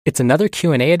It's another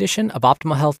Q&A edition of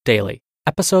Optimal Health Daily,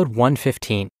 episode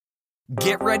 115.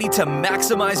 Get ready to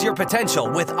maximize your potential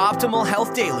with Optimal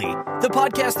Health Daily, the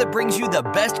podcast that brings you the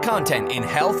best content in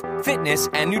health, fitness,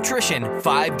 and nutrition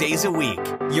 5 days a week.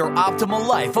 Your optimal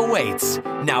life awaits.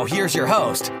 Now here's your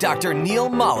host, Dr. Neal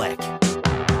Malik.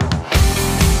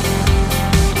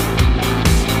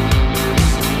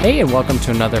 Hey, and welcome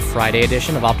to another Friday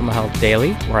edition of Optimal Health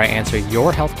Daily, where I answer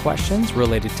your health questions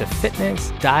related to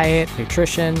fitness, diet,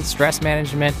 nutrition, stress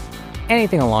management,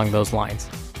 anything along those lines.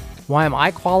 Why am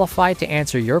I qualified to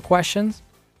answer your questions?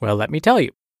 Well, let me tell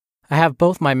you. I have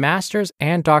both my master's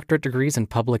and doctorate degrees in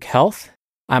public health.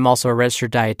 I'm also a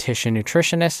registered dietitian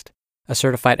nutritionist, a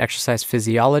certified exercise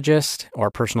physiologist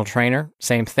or personal trainer,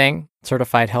 same thing,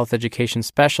 certified health education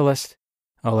specialist.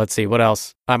 Oh, let's see, what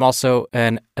else? I'm also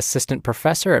an assistant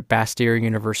professor at Bastyr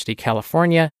University,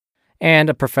 California,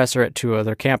 and a professor at 2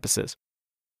 other campuses.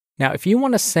 Now, if you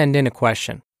want to send in a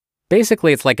question,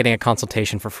 basically it's like getting a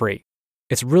consultation for free.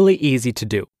 It's really easy to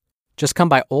do. Just come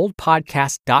by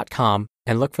oldpodcast.com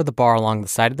and look for the bar along the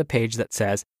side of the page that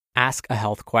says, Ask a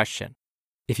Health Question.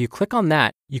 If you click on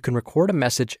that, you can record a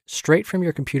message straight from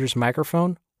your computer's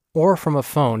microphone or from a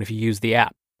phone if you use the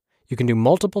app. You can do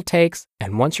multiple takes,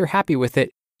 and once you're happy with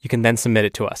it, you can then submit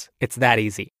it to us. It's that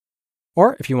easy.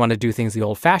 Or if you want to do things the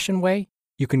old-fashioned way,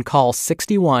 you can call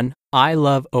 61 I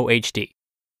Love OHD.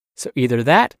 So either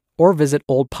that or visit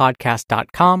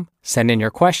oldpodcast.com, send in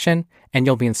your question, and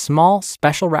you'll be in small,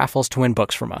 special raffles to win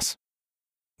books from us.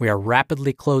 We are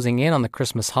rapidly closing in on the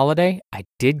Christmas holiday. I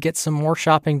did get some more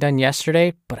shopping done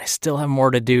yesterday, but I still have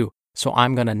more to do. So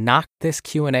I'm going to knock this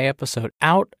Q&A episode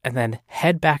out and then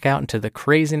head back out into the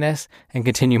craziness and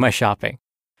continue my shopping.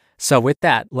 So with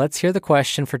that, let's hear the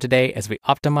question for today as we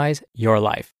optimize your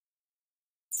life.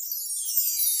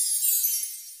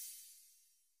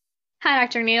 Hi,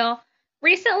 Dr. Neal.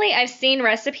 Recently, I've seen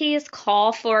recipes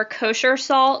call for kosher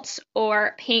salt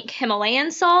or pink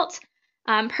Himalayan salt.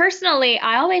 Personally,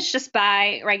 I always just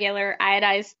buy regular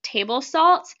iodized table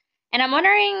salt. And I'm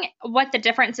wondering what the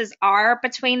differences are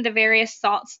between the various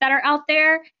salts that are out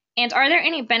there, and are there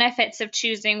any benefits of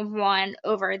choosing one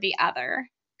over the other?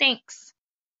 Thanks.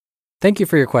 Thank you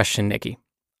for your question, Nikki.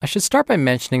 I should start by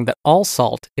mentioning that all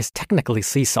salt is technically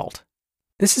sea salt.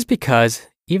 This is because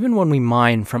even when we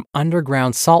mine from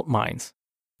underground salt mines,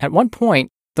 at one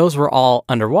point, those were all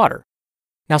underwater.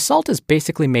 Now, salt is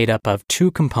basically made up of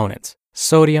 2 components,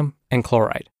 sodium and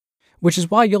chloride, which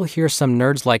is why you'll hear some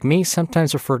nerds like me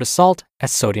sometimes refer to salt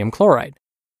as sodium chloride.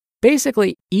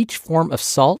 Basically, each form of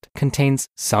salt contains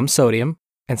some sodium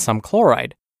and some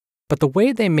chloride, but the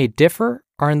way they may differ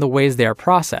are in the ways they are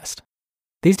processed.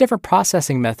 These different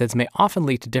processing methods may often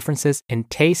lead to differences in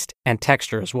taste and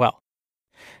texture as well.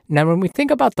 Now, when we think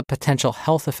about the potential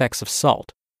health effects of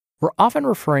salt, we're often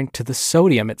referring to the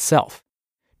sodium itself.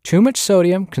 Too much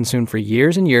sodium consumed for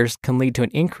years and years can lead to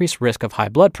an increased risk of high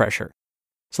blood pressure.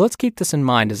 So let's keep this in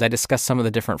mind as I discuss some of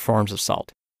the different forms of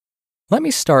salt. Let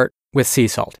me start with sea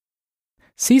salt.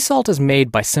 Sea salt is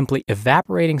made by simply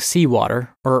evaporating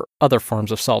seawater or other forms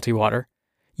of salty water.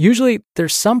 Usually,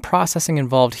 there's some processing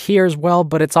involved here as well,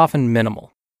 but it's often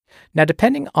minimal. Now,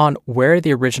 depending on where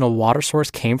the original water source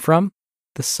came from,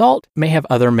 the salt may have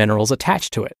other minerals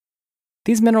attached to it.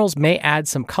 These minerals may add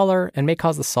some color and may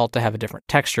cause the salt to have a different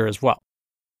texture as well.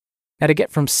 Now, to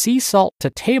get from sea salt to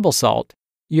table salt,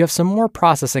 you have some more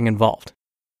processing involved.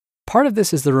 Part of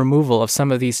this is the removal of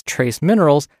some of these trace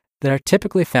minerals that are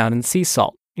typically found in sea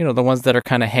salt, the ones that are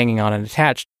kind of hanging on and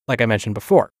attached, like I mentioned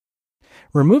before.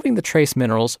 Removing the trace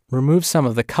minerals removes some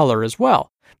of the color as well.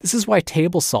 This is why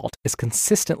table salt is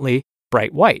consistently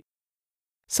bright white.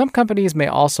 Some companies may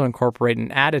also incorporate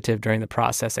an additive during the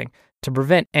processing to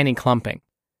prevent any clumping.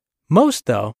 Most,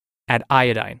 though, add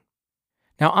iodine.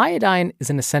 Now, iodine is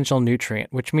an essential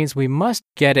nutrient, which means we must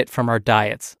get it from our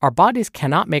diets. Our bodies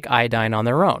cannot make iodine on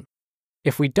their own.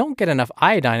 If we don't get enough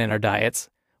iodine in our diets,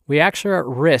 we actually are at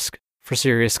risk for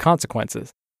serious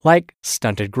consequences, like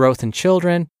stunted growth in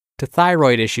children to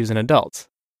thyroid issues in adults.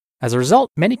 As a result,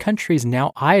 many countries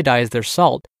now iodize their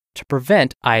salt to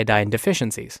prevent iodine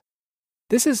deficiencies.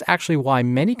 This is actually why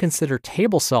many consider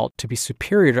table salt to be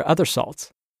superior to other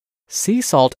salts. Sea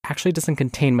salt actually doesn't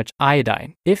contain much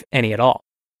iodine, if any at all.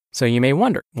 So you may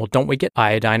wonder, well, don't we get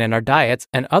iodine in our diets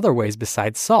and other ways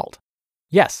besides salt?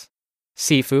 Yes.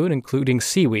 Seafood, including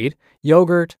seaweed,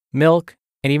 yogurt, milk,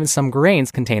 and even some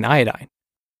grains contain iodine.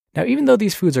 Now, even though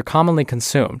these foods are commonly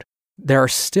consumed, there are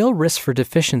still risks for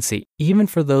deficiency even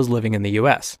for those living in the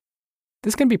US.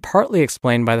 This can be partly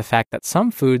explained by the fact that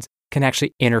some foods can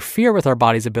actually interfere with our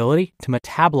body's ability to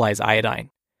metabolize iodine.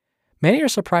 Many are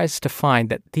surprised to find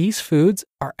that these foods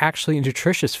are actually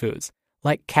nutritious foods,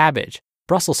 like cabbage,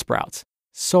 Brussels sprouts,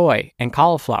 soy, and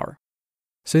cauliflower.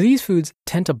 So these foods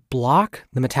tend to block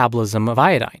the metabolism of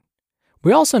iodine.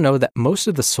 We also know that most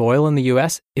of the soil in the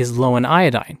US is low in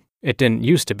iodine. It didn't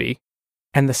used to be.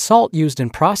 And the salt used in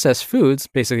processed foods,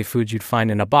 basically foods you'd find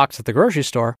in a box at the grocery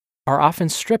store, are often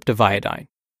stripped of iodine.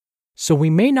 So we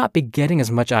may not be getting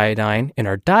as much iodine in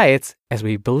our diets as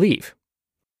we believe.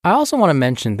 I also want to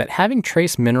mention that having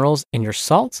trace minerals in your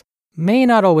salts may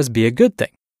not always be a good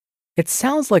thing. It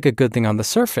sounds like a good thing on the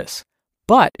surface,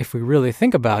 but if we really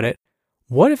think about it,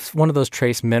 what if one of those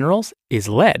trace minerals is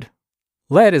lead?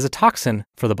 Lead is a toxin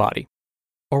for the body.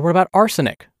 Or what about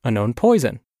arsenic, a known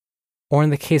poison? Or in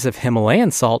the case of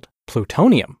Himalayan salt,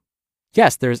 plutonium.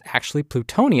 Yes, there's actually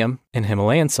plutonium in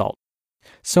Himalayan salt.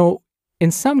 So,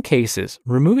 in some cases,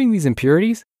 removing these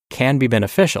impurities can be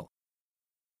beneficial.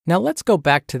 Now let's go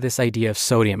back to this idea of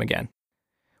sodium again.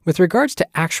 With regards to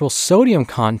actual sodium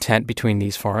content between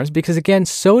these forms, because again,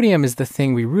 sodium is the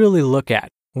thing we really look at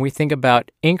when we think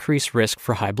about increased risk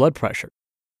for high blood pressure.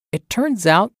 It turns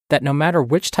out that no matter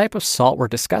which type of salt we're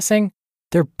discussing,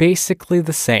 they're basically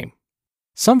the same.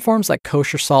 Some forms like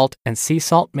kosher salt and sea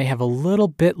salt may have a little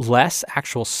bit less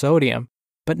actual sodium,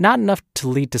 but not enough to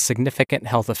lead to significant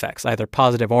health effects, either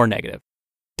positive or negative.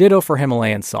 Ditto for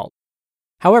Himalayan salt.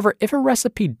 However, if a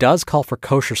recipe does call for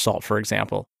kosher salt, for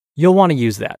example, you'll want to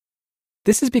use that.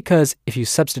 This is because if you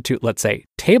substitute, let's say,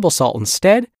 table salt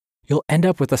instead, you'll end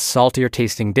up with a saltier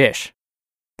tasting dish.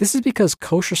 This is because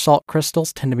kosher salt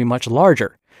crystals tend to be much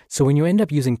larger, so when you end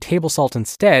up using table salt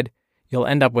instead, you'll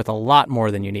end up with a lot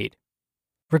more than you need.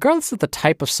 Regardless of the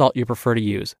type of salt you prefer to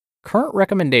use, current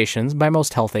recommendations by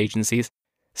most health agencies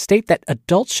state that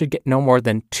adults should get no more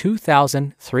than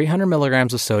 2,300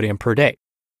 milligrams of sodium per day.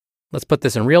 Let's put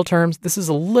this in real terms, this is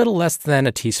a little less than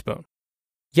a teaspoon.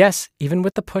 Yes, even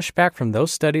with the pushback from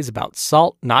those studies about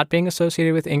salt not being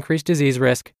associated with increased disease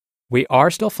risk, we are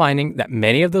still finding that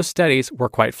many of those studies were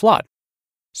quite flawed.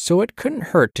 So it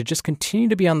couldn't hurt to just continue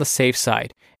to be on the safe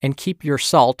side and keep your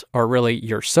salt, or really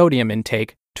your sodium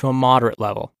intake, to a moderate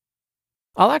level.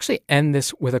 I'll actually end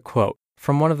this with a quote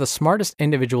from one of the smartest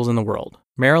individuals in the world,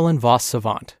 Marilyn Vos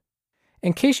Savant.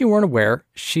 In case you weren't aware,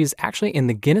 she's actually in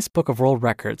the Guinness Book of World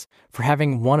Records for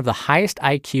having one of the highest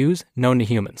IQs known to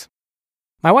humans.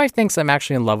 My wife thinks I'm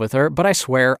actually in love with her, but I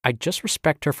swear I just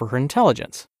respect her for her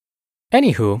intelligence.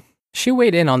 Anywho, she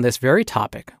weighed in on this very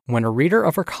topic when a reader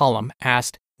of her column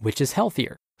asked which is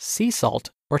healthier, sea salt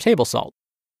or table salt.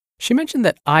 She mentioned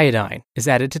that iodine is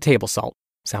added to table salt.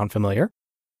 Sound familiar?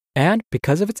 And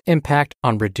because of its impact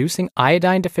on reducing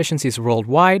iodine deficiencies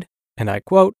worldwide, and I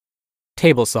quote,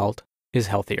 table salt is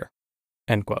healthier,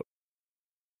 end quote.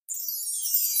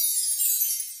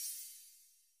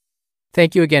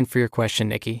 Thank you again for your question,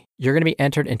 Nikki. You're going to be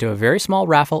entered into a very small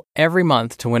raffle every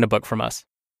month to win a book from us.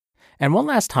 And one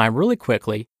last time, really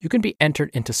quickly, you can be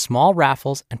entered into small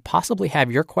raffles and possibly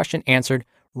have your question answered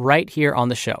right here on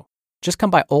the show. Just come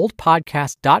by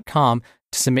oldpodcast.com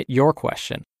to submit your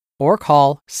question or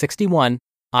call 61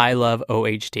 I love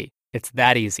OHD. It's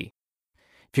that easy.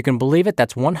 If you can believe it,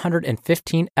 that's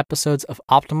 115 episodes of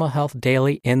Optimal Health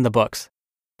Daily in the books.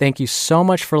 Thank you so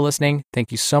much for listening.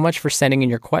 Thank you so much for sending in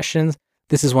your questions.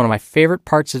 This is one of my favorite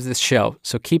parts of this show,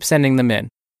 so keep sending them in.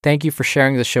 Thank you for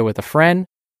sharing the show with a friend.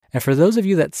 And for those of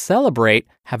you that celebrate,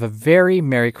 have a very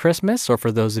Merry Christmas, or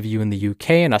for those of you in the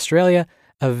UK and Australia,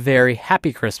 a very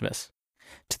Happy Christmas.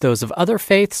 To those of other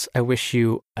faiths, I wish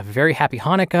you a very happy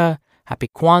Hanukkah, happy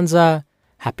Kwanzaa,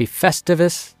 happy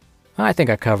Festivus. I think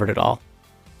I covered it all.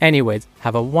 Anyways,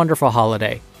 have a wonderful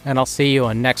holiday, and I'll see you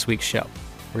on next week's show,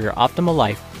 where your optimal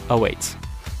life awaits.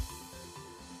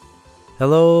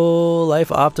 Hello, Life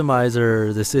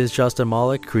Optimizer. This is Justin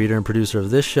Malik, creator and producer of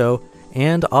this show,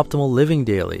 and Optimal Living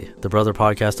Daily, the brother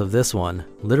podcast of this one.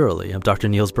 Literally, I'm Dr.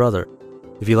 Neal's brother.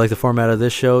 If you like the format of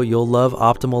this show, you'll love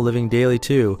Optimal Living Daily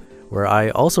too, where I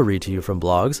also read to you from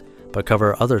blogs, but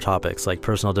cover other topics like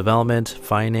personal development,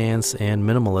 finance, and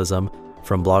minimalism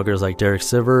from bloggers like Derek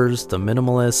Sivers, The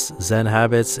Minimalists, Zen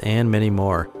Habits, and many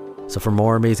more. So for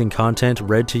more amazing content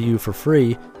read to you for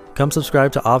free, come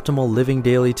subscribe to Optimal Living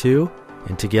Daily too,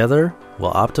 and together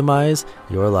we'll optimize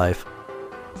your life.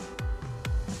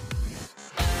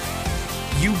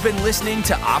 You've been listening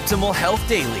to Optimal Health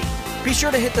Daily. Be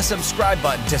sure to hit the subscribe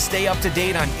button to stay up to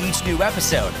date on each new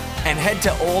episode, and head to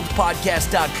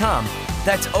oldpodcast.com.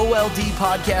 That's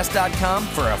oldpodcast.com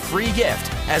for a free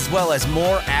gift, as well as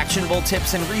more actionable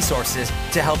tips and resources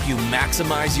to help you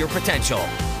maximize your potential.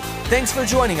 Thanks for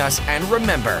joining us, and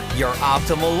remember, your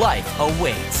optimal life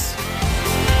awaits.